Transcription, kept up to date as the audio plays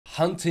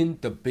Hunting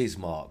the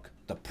Bismarck,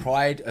 the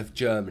pride of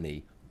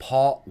Germany,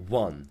 part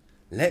 1.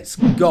 Let's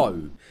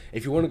go.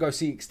 If you want to go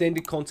see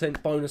extended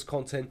content, bonus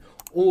content,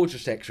 or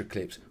just extra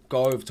clips,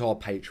 go over to our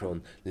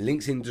Patreon.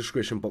 Links in the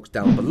description box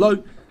down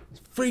below. It's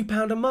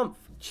 £3 a month.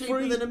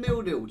 Cheaper than a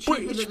meal deal, cheaper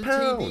British than a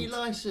pound. TV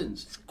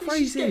licence. It's crazy.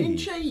 This is getting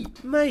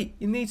cheap. Mate,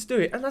 you need to do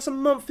it. And that's a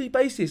monthly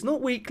basis,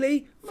 not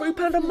weekly.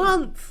 £3 a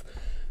month.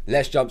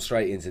 Let's jump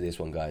straight into this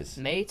one, guys.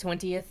 May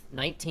 20th,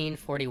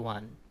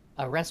 1941.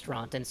 A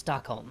restaurant in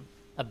Stockholm.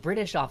 A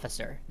British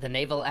officer, the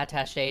naval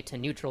attaché to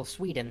neutral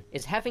Sweden,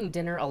 is having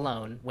dinner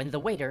alone when the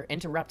waiter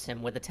interrupts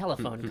him with a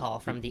telephone call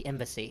from the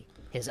embassy.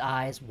 His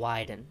eyes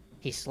widen.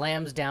 He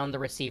slams down the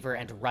receiver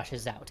and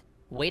rushes out.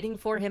 Waiting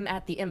for him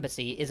at the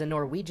embassy is a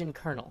Norwegian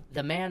colonel,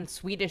 the man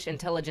Swedish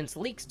intelligence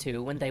leaks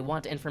to when they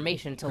want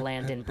information to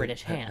land in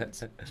British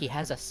hands. He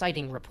has a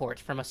sighting report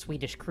from a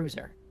Swedish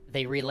cruiser.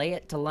 They relay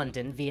it to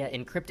London via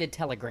encrypted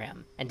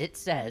telegram, and it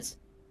says,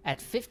 "At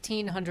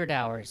 1500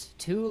 hours,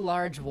 2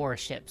 large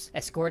warships,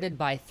 escorted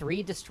by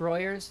 3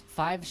 destroyers,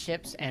 5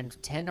 ships, and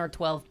 10 or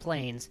 12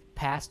 planes,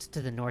 passed to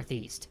the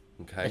northeast.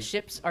 Okay. The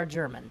ships are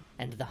German,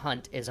 and the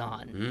hunt is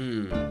on."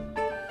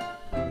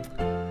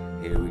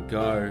 Here we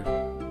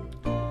go.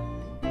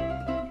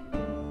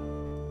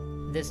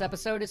 This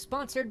episode is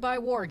sponsored by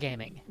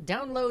Wargaming.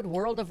 Download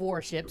World of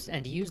Warships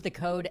and use the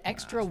code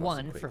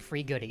EXTRA1 for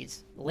free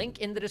goodies. Link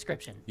in the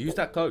description. Use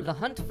that code. The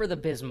Hunt for the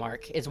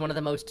Bismarck is one of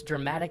the most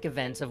dramatic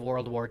events of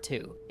World War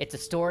II. It's a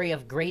story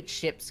of great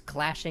ships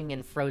clashing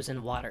in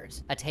frozen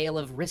waters, a tale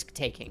of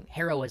risk-taking,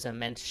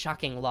 heroism, and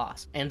shocking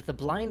loss, and the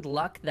blind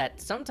luck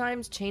that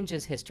sometimes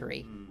changes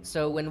history.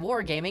 So when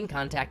Wargaming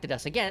contacted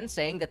us again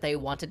saying that they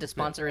wanted to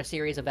sponsor a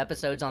series of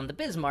episodes on the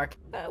Bismarck,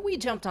 we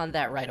jumped on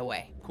that right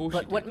away.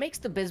 But what makes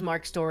the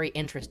Bismarck story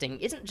interesting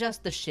isn't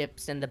just the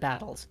ships and the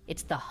battles,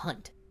 it's the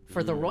hunt.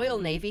 For the Royal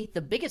Navy,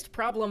 the biggest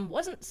problem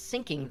wasn't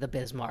sinking the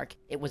Bismarck,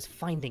 it was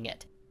finding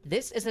it.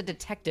 This is a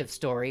detective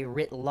story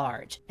writ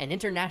large, an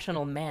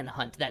international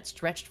manhunt that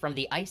stretched from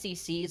the icy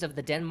seas of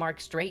the Denmark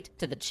Strait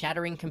to the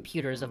chattering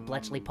computers of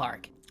Bletchley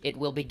Park. It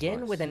will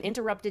begin with an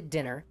interrupted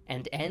dinner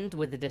and end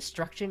with the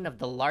destruction of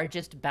the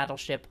largest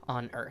battleship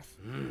on Earth.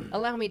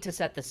 Allow me to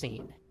set the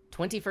scene.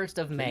 21st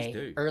of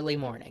May, early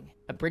morning,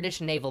 a British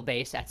naval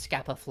base at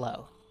Scapa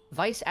Flow.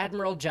 Vice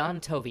Admiral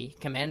John Tubby,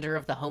 commander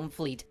of the Home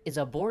Fleet, is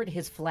aboard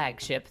his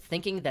flagship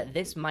thinking that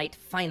this might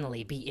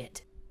finally be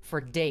it.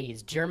 For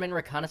days, German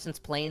reconnaissance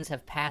planes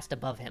have passed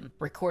above him,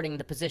 recording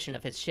the position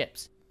of his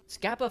ships.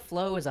 Scapa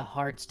Flow is a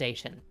hard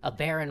station, a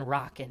barren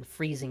rock and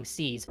freezing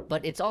seas,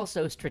 but it's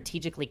also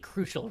strategically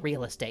crucial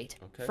real estate.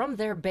 From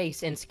their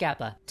base in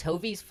Scapa,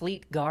 Tovy's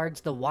fleet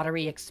guards the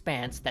watery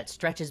expanse that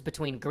stretches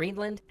between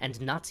Greenland and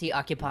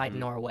Nazi-occupied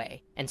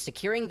Norway, and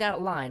securing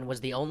that line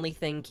was the only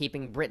thing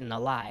keeping Britain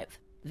alive.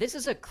 This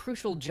is a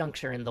crucial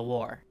juncture in the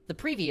war. The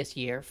previous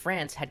year,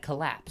 France had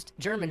collapsed,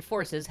 German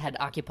forces had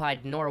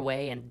occupied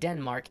Norway and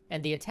Denmark,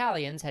 and the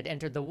Italians had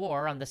entered the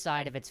war on the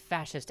side of its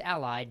fascist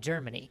ally,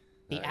 Germany.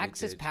 The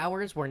Axis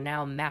powers were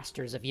now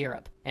masters of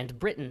Europe, and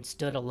Britain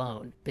stood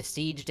alone,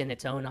 besieged in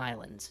its own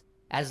islands.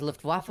 As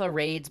Luftwaffe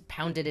raids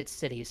pounded its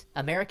cities,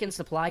 American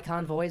supply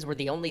convoys were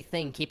the only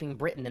thing keeping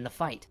Britain in the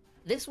fight.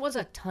 This was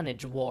a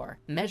tonnage war,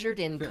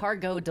 measured in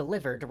cargo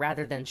delivered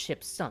rather than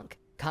ships sunk.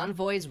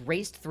 Convoys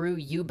raced through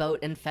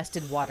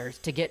U-boat-infested waters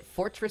to get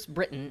Fortress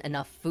Britain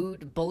enough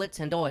food,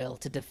 bullets, and oil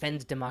to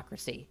defend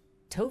democracy.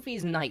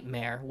 Tovy's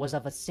nightmare was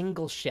of a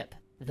single ship,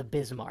 the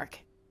Bismarck.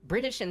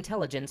 British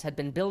intelligence had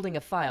been building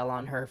a file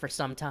on her for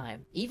some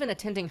time, even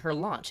attending her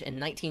launch in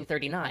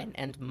 1939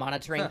 and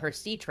monitoring her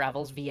sea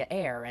travels via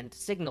air and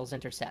signals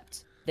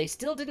intercepts. They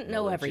still didn't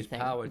know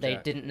everything. They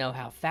didn't know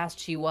how fast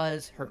she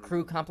was, her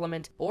crew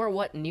complement, or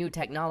what new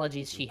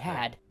technologies she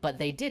had, but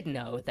they did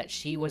know that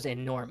she was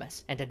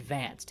enormous and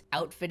advanced,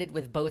 outfitted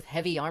with both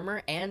heavy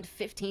armor and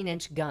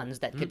 15-inch guns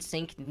that could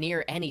sink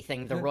near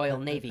anything the Royal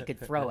Navy could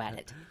throw at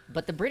it.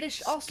 But the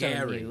British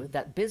also knew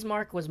that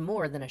Bismarck was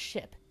more than a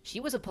ship. She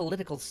was a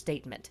political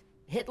statement.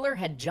 Hitler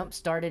had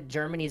jump-started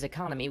Germany's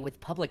economy with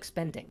public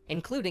spending,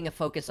 including a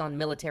focus on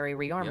military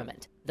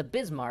rearmament. The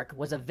Bismarck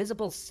was a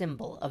visible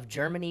symbol of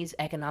Germany's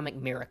economic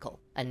miracle,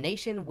 a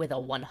nation with a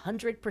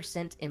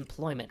 100%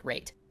 employment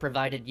rate,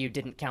 provided you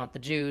didn't count the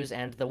Jews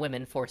and the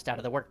women forced out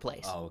of the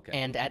workplace.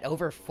 And at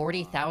over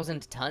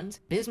 40,000 tons,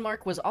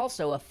 Bismarck was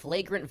also a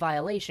flagrant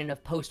violation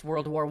of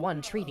post-World War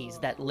I treaties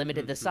that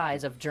limited the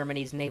size of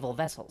Germany's naval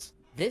vessels.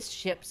 This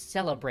ship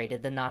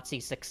celebrated the Nazi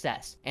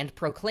success and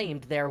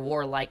proclaimed their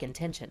warlike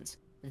intentions.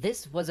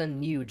 This was a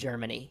new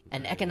Germany,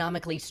 an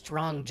economically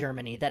strong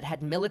Germany that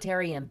had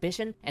military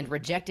ambition and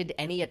rejected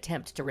any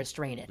attempt to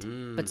restrain it.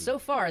 But so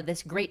far,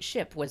 this great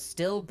ship was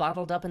still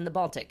bottled up in the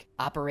Baltic,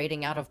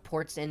 operating out of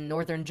ports in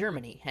northern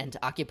Germany and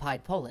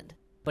occupied Poland.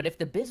 But if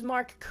the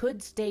Bismarck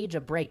could stage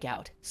a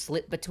breakout,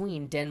 slip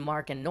between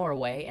Denmark and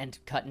Norway, and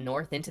cut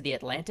north into the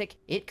Atlantic,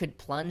 it could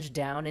plunge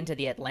down into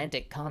the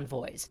Atlantic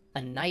convoys,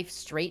 a knife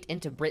straight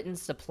into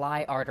Britain's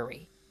supply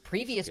artery.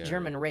 Previous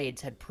German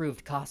raids had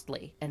proved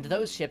costly, and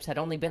those ships had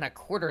only been a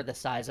quarter the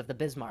size of the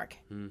Bismarck.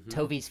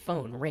 Tovy's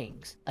phone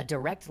rings, a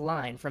direct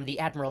line from the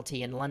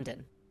Admiralty in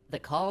London. The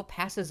call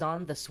passes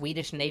on the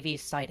Swedish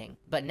Navy's sighting,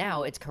 but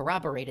now it's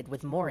corroborated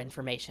with more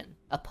information.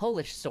 A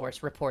Polish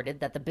source reported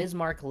that the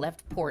Bismarck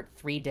left port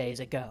 3 days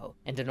ago,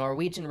 and a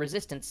Norwegian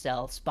resistance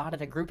cell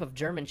spotted a group of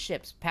German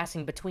ships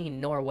passing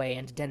between Norway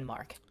and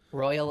Denmark.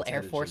 Royal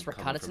Air Force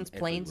reconnaissance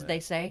planes, they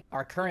say,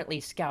 are currently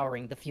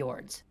scouring the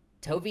fjords.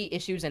 Tovey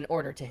issues an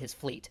order to his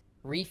fleet: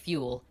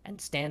 refuel and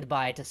stand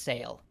by to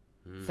sail.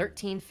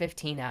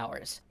 13-15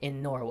 hours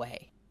in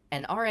Norway.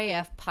 An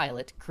RAF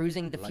pilot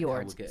cruising the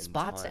fjords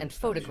spots and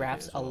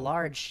photographs a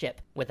large ship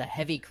with a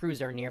heavy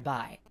cruiser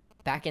nearby.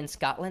 Back in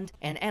Scotland,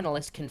 an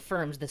analyst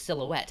confirms the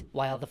silhouette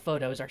while the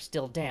photos are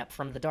still damp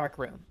from the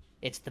darkroom.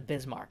 It's the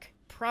Bismarck,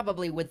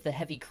 probably with the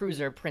heavy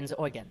cruiser Prinz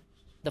Eugen.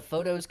 The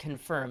photos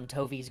confirm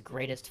Tovey's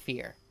greatest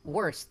fear.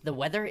 Worse, the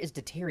weather is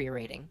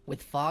deteriorating,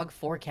 with fog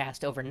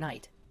forecast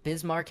overnight.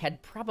 Bismarck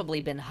had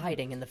probably been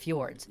hiding in the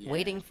fjords,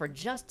 waiting for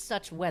just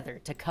such weather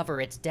to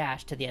cover its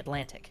dash to the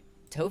Atlantic.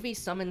 Tovey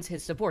summons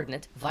his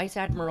subordinate, Vice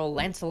Admiral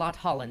Lancelot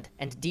Holland,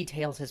 and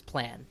details his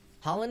plan.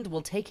 Holland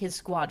will take his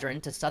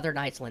squadron to southern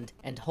Iceland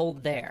and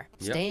hold there,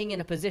 staying in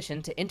a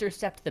position to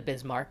intercept the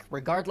Bismarck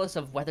regardless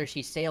of whether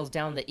she sails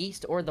down the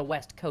east or the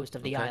west coast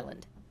of the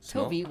island.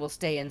 Tovey will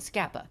stay in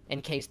Scapa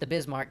in case the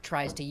Bismarck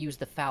tries to use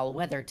the foul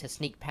weather to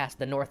sneak past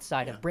the north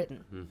side of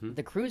Britain.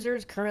 The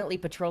cruisers currently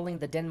patrolling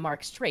the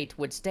Denmark Strait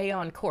would stay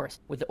on course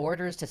with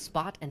orders to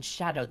spot and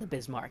shadow the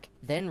Bismarck,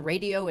 then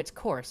radio its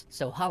course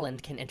so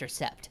Holland can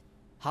intercept.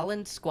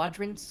 Holland's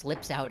squadron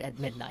slips out at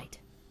midnight.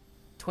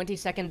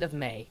 22nd of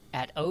May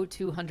at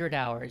 0200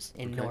 hours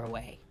in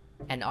Norway.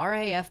 An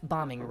RAF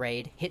bombing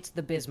raid hits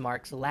the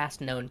Bismarck's last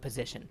known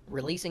position,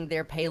 releasing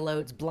their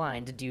payloads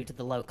blind due to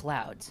the low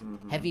clouds.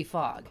 Heavy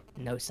fog,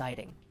 no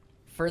sighting.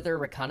 Further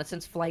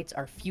reconnaissance flights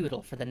are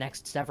futile for the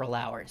next several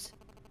hours.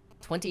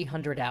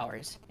 2000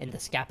 hours in the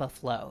Scapa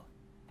flow.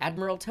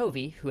 Admiral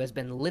Tovey, who has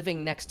been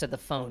living next to the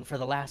phone for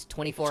the last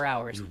 24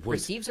 hours,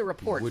 receives a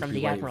report from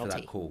the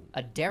Admiralty.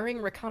 A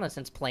daring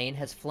reconnaissance plane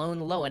has flown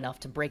low enough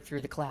to break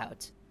through the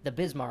clouds. The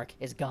Bismarck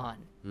is gone.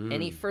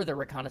 Any further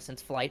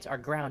reconnaissance flights are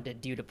grounded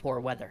due to poor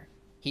weather.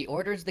 He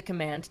orders the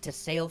command to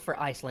sail for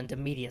Iceland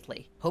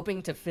immediately,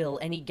 hoping to fill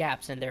any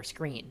gaps in their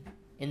screen.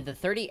 In the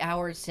 30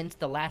 hours since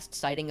the last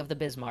sighting of the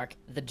Bismarck,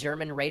 the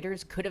German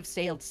raiders could have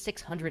sailed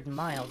 600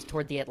 miles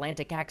toward the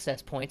Atlantic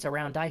access points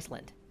around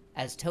Iceland.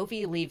 As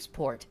Tovey leaves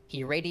port,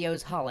 he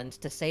radios Holland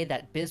to say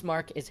that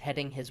Bismarck is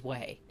heading his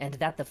way, and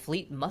that the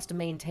fleet must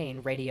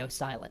maintain radio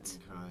silence.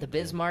 The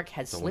Bismarck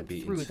has slipped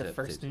through the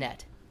first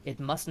net. It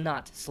must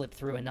not slip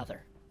through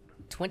another.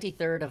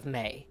 23rd of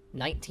May,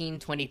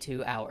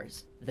 1922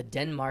 hours. The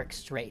Denmark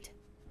Strait.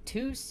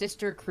 Two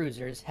sister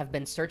cruisers have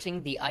been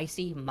searching the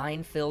icy,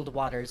 mine-filled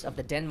waters of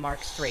the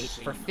Denmark Strait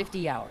for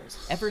 50 hours,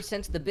 ever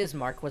since the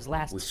Bismarck was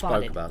last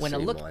spotted. When a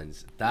look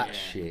mines. That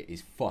shit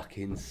is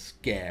fucking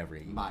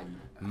scary.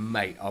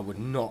 Mate, I would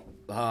not...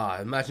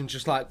 imagine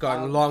just like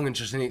going along and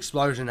just an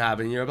explosion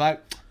happening. You're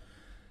like,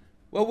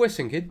 well, we're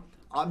sinking.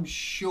 I'm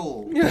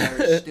sure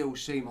there are still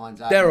sea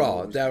mines out there.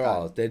 There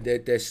are.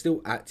 There's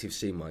still active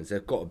sea mines.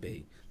 There've got to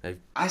be.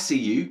 I see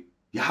you.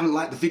 You haven't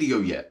liked the video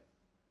yet.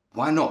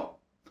 Why not?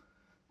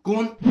 Go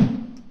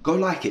on. Go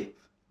like it.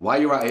 While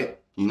you're at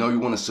it, you know you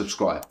want to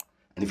subscribe.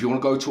 And if you want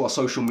to go to our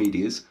social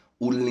medias,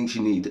 all the links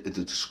you need are in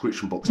the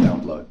description box down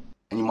below.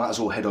 And you might as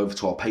well head over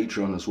to our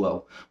Patreon as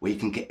well, where you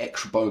can get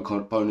extra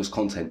bonus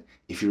content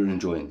if you're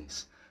enjoying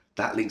this.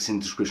 That link's in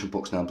the description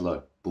box down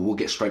below. But we'll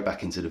get straight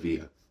back into the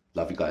video.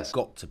 Love you guys.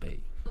 Got to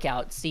be.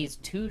 Lookout sees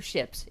two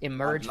ships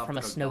emerge from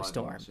a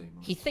snowstorm.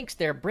 He thinks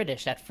they're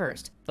British at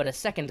first, but a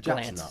second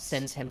glance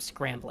sends him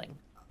scrambling.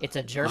 It's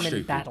a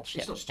German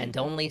battleship, and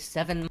only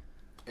 7...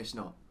 It's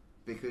not,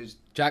 because...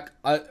 Jack,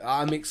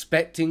 I'm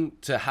expecting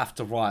to have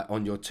to write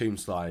on your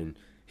tombstone,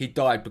 he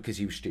died because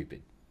he was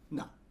stupid.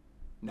 No.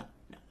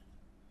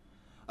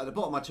 At the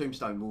bottom of my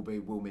tombstone will be,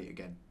 we'll meet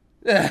again.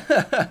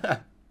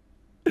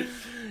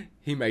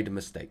 He made a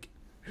mistake.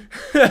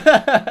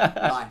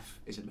 Life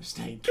is a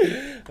mistake.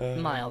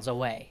 Miles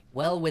away,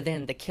 well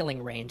within the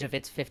killing range of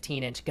its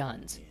 15-inch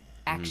guns.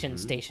 Action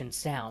station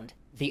sound.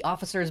 The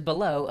officers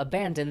below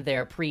abandon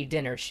their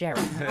pre-dinner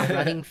sharing.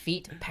 Running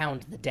feet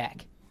pound the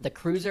deck. The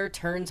cruiser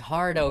turns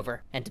hard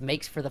over and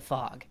makes for the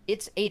fog.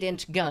 Its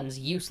 8-inch guns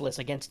useless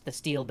against the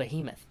steel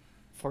behemoth.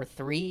 For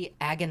 3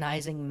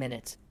 agonizing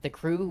minutes, the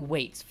crew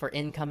waits for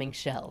incoming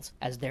shells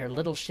as their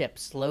little ship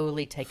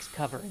slowly takes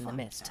cover in the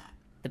mist.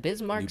 The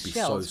Bismarck's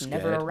shells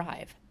never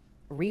arrive.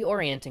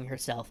 Reorienting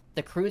herself,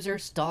 the cruiser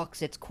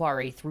stalks its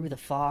quarry through the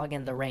fog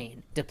and the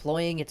rain,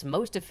 deploying its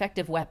most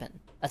effective weapon,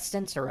 a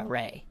sensor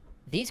array.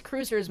 These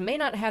cruisers may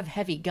not have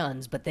heavy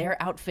guns, but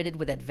they're outfitted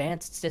with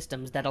advanced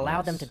systems that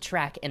allow them to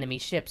track enemy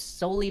ships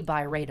solely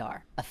by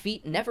radar, a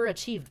feat never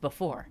achieved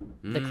before.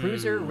 The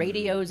cruiser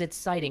radios its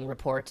sighting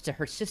report to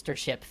her sister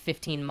ship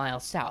 15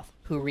 miles south,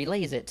 who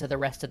relays it to the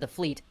rest of the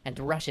fleet and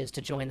rushes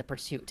to join the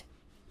pursuit.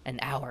 An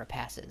hour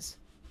passes.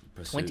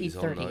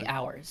 20-30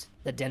 hours,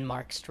 the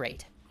Denmark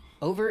Strait.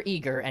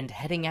 Over-eager and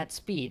heading at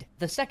speed,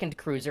 the second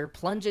cruiser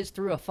plunges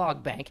through a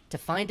fog bank to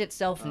find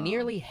itself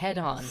nearly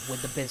head-on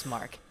with the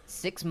Bismarck,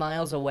 6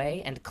 miles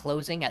away and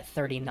closing at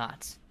 30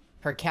 knots.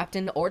 Her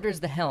captain orders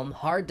the helm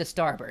hard to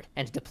starboard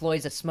and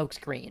deploys a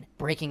smokescreen,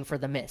 braking for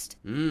the mist.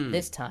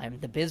 This time,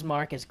 the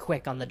Bismarck is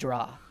quick on the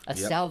draw. A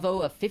salvo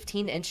of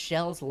 15-inch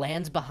shells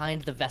lands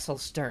behind the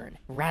vessel's stern,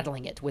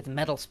 rattling it with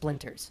metal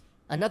splinters.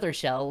 Another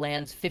shell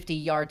lands 50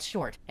 yards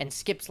short and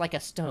skips like a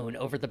stone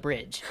over the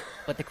bridge.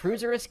 But the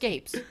cruiser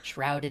escapes,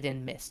 shrouded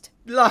in mist.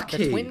 Lucky.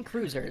 The twin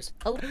cruisers...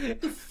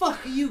 The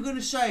fuck are you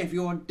gonna say if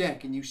you're on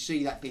deck and you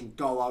see that thing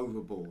go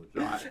overboard?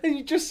 Like, And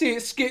you just see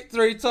it skip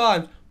 3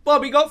 times.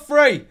 Bob, he got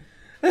 3.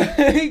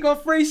 He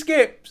got 3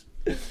 skips.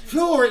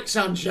 floor it,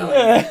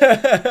 sunshine!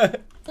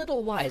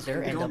 Little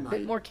wiser and a on, bit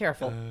mate. more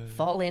careful,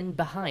 fall in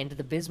behind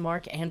the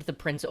Bismarck and the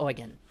Prince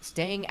Eugen,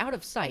 staying out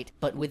of sight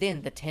but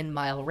within the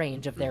 10-mile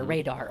range of their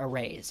radar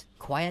arrays,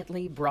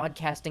 quietly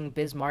broadcasting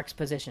Bismarck's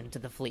position to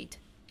the fleet.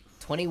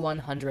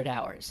 2100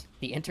 hours,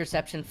 the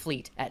interception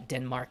fleet at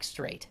Denmark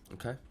Strait.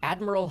 Okay.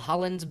 Admiral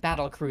Holland's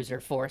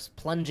battlecruiser force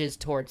plunges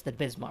towards the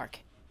Bismarck.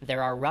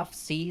 There are rough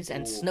seas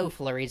and snow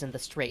flurries in the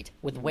strait,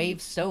 with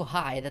waves so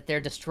high that their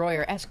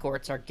destroyer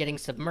escorts are getting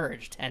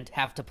submerged and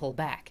have to pull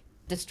back.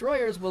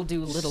 Destroyers will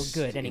do little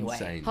good anyway.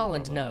 Insane,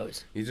 Holland brother.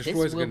 knows. Your This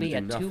destroyers are will gonna be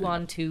a do nothing.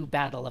 2-on-2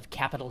 battle of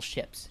capital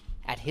ships.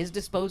 At his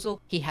disposal,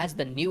 he has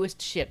the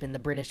newest ship in the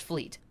British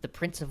fleet, the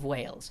Prince of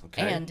Wales,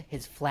 Okay. and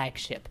his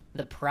flagship,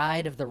 the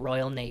pride of the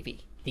Royal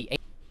Navy, the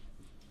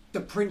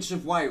The Prince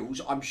of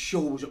Wales, I'm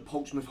sure, was at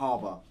Portsmouth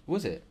Harbour.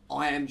 Was it?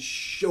 I am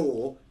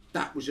sure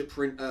that was at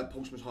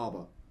Portsmouth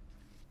Harbour.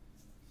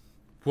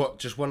 What,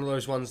 just one of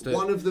those ones that...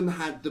 One of them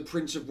had the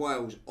Prince of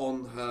Wales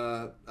on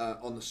her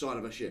on the side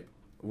of her ship.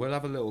 We'll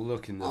have a little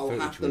look in the I'll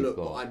footage have to we've look,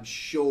 got. but I'm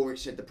sure it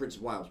said the Prince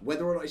of Wales.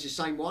 Whether or not it's the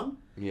same one,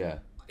 Yeah.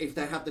 if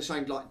they have the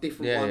same, like,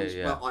 different Yeah, ones,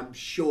 yeah. but I'm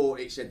sure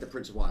it said the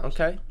Prince of Wales.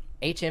 Okay.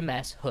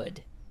 HMS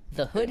Hood.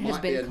 The Hood has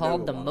might be been a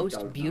called newer the one, most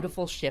don't know.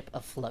 beautiful ship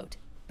afloat.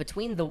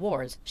 Between the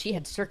wars, she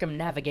had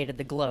circumnavigated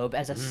the globe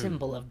as a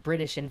symbol of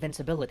British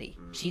invincibility.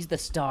 She's the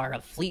star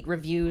of fleet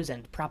reviews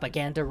and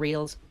propaganda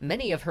reels.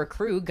 Many of her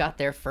crew got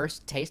their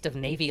first taste of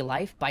Navy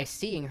life by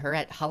seeing her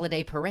at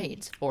holiday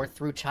parades or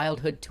through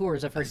childhood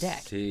tours of her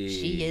deck. see.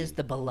 She is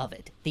the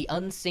beloved, the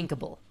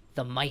unsinkable,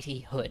 the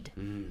mighty Hood.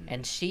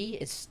 And she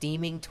is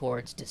steaming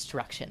towards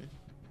destruction.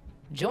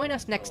 Join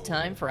us next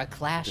time for a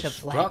clash of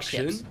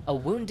Destruction? flagships, a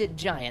wounded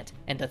giant,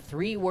 and a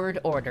 3-word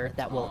order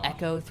that will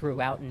echo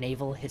throughout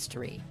naval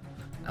history.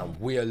 And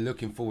we are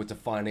looking forward to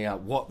finding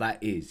out what that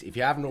is. If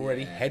you haven't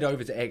already, head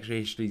over to Extra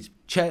History's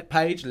chat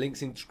page,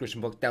 links in the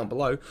description box down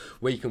below,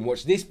 where you can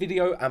watch this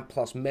video and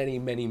plus many,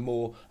 many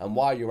more. And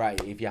while you're at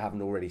it, if you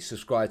haven't already,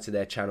 subscribe to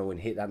their channel and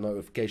hit that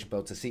notification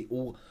bell to see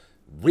all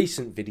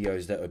recent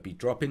videos that will be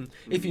dropping.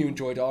 If you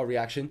enjoyed our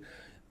reaction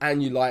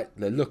and you like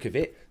the look of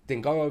it, then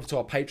go over to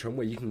our Patreon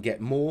where you can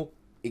get more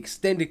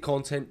extended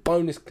content,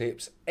 bonus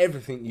clips,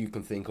 everything you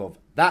can think of.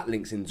 That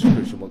link's in the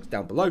description box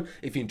down below.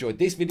 If you enjoyed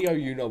this video,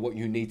 you know what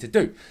you need to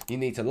do. You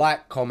need to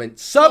like, comment,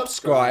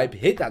 subscribe,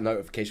 hit that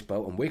notification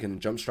bell, and we're going to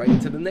jump straight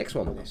into the next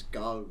one. Let's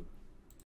go.